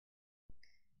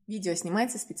Видео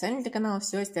снимается специально для канала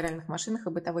 «Все о стиральных машинах и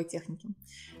бытовой технике».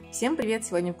 Всем привет!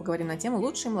 Сегодня поговорим на тему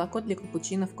 «Лучшее молоко для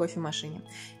капучино в кофемашине».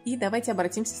 И давайте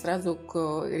обратимся сразу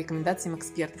к рекомендациям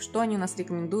экспертов. Что они у нас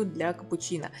рекомендуют для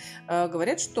капучино?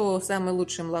 Говорят, что самое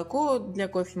лучшее молоко для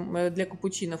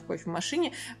капучино в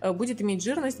кофемашине будет иметь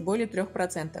жирность более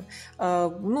 3%.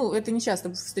 Это не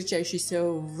часто встречающееся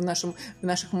в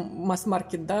наших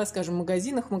масс-маркет, да, скажем,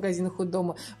 магазинах у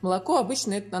дома молоко.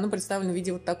 Обычно оно представлено в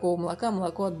виде вот такого молока,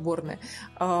 молоко отборное.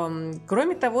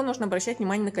 Кроме того, нужно обращать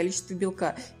внимание на количество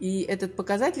белка. И этот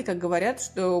показатель, как говорят,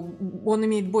 что он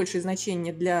имеет большее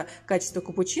значение для качества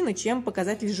капучино, чем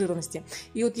показатель жирности.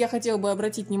 И вот я хотела бы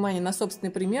обратить внимание на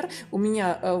собственный пример. У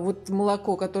меня вот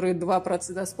молоко, которое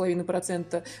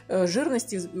 2,5%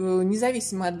 жирности,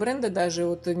 независимо от бренда, даже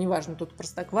вот неважно, тут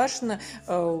Простоквашино,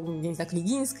 я не знаю,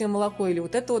 княгининское молоко или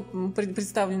вот это вот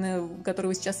представленное, которое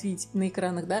вы сейчас видите на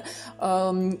экранах, да,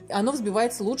 оно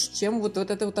взбивается лучше, чем вот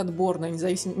это вот отборное,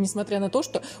 несмотря на то,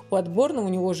 что у отборного у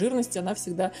него жирность, она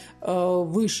всегда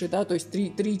выше, да, то есть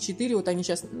 3,4, вот они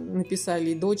сейчас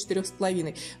написали, до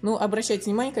 4,5. Но обращайте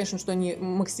внимание, конечно, что они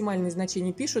максимальные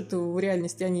значения пишут, в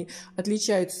реальности они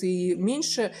отличаются и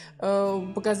меньше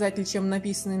показатель, чем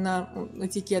написанный на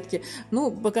этикетке.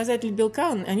 Показатель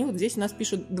белка, они вот здесь у нас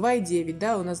пишут 2,9,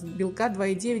 да, у нас белка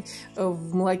 2,9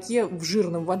 в молоке, в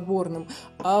жирном, в отборном,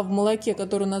 а в молоке,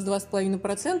 который у нас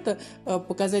 2,5%,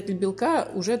 показатель белка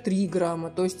уже 3 грамма.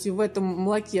 То есть в этом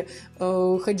молоке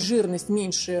хоть жирность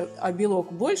меньше, а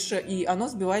белок больше, и оно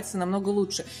сбивается намного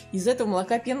лучше. Из этого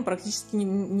молока пена практически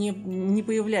не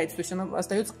появляется. То есть она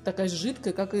остается такая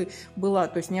жидкая, как и была.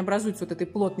 То есть не образуется вот этой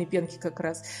плотной пенки как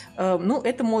раз.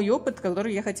 Это мой опыт,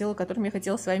 которым я хотела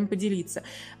с вами поделиться.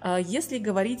 Если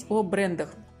говорить о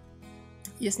брендах,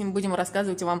 если мы будем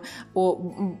рассказывать вам о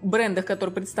брендах,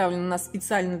 которые представлены у нас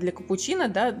специально для капучино,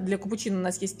 да, для капучино у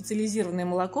нас есть специализированное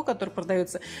молоко, которое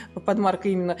продается под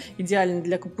маркой именно идеально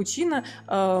для капучино.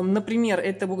 Например,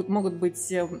 это могут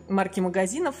быть марки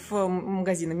магазинов,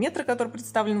 магазина Метро, который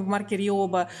представлен в марке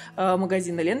Риоба,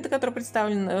 магазина Лента, который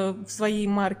представлен в своей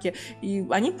марке, и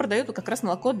они продают как раз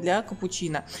молоко для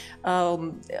капучино.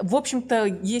 В общем-то,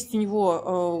 есть у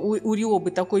него, у Риобы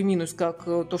такой минус, как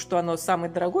то, что оно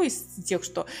самое дорогое из тех,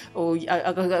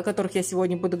 о которых я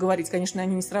сегодня буду говорить. Конечно,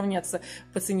 они не сравнятся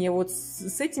по цене вот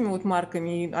с этими вот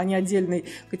марками, они отдельной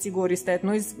категории стоят,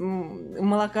 но из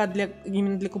молока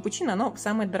именно для капучино оно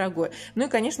самое дорогое. Ну и,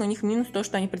 конечно, у них минус то,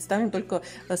 что они представлены только,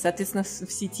 соответственно, в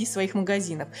сети своих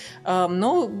магазинов.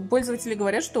 Но пользователи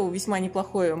говорят, что весьма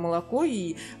неплохое молоко,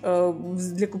 и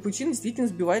для капучино действительно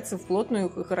сбивается в плотную,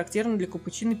 характерную для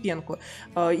капучино пенку.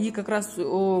 И как раз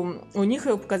у них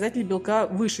показатель белка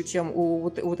выше, чем у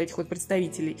вот этих вот представителей.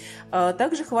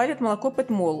 Также хвалят молоко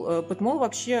Петмол. Петмол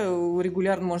вообще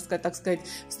регулярно, можно сказать, так сказать,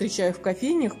 встречаю в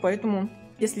кофейнях, поэтому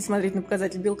если смотреть на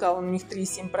показатель белка, он у них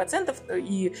 3,7%,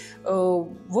 и,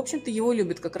 в общем-то, его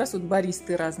любят как раз вот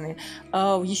баристы разные.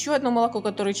 Еще одно молоко,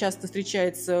 которое часто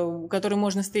встречается, которое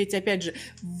можно встретить, опять же,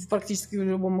 практически в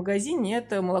любом магазине,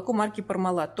 это молоко марки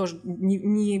Пармалат. Тоже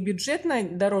не бюджетно,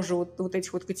 дороже вот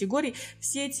этих вот категорий.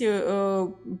 Все эти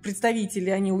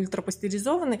представители, они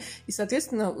ультрапастеризованы, и,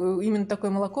 соответственно, именно такое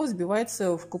молоко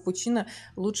взбивается в капучино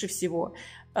лучше всего.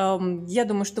 Я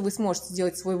думаю, что вы сможете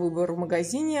сделать свой выбор в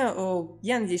магазине.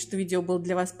 Я надеюсь, что видео было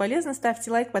для вас полезно. Ставьте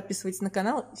лайк, подписывайтесь на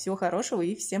канал. Всего хорошего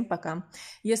и всем пока.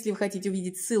 Если вы хотите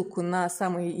увидеть ссылку на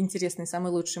самые интересные,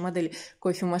 самые лучшие модели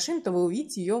кофемашин, то вы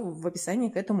увидите ее в описании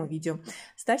к этому видео.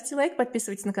 Ставьте лайк,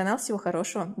 подписывайтесь на канал. Всего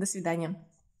хорошего. До свидания.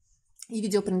 И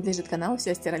видео принадлежит каналу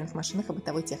 «Все о стиральных машинах и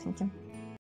бытовой технике».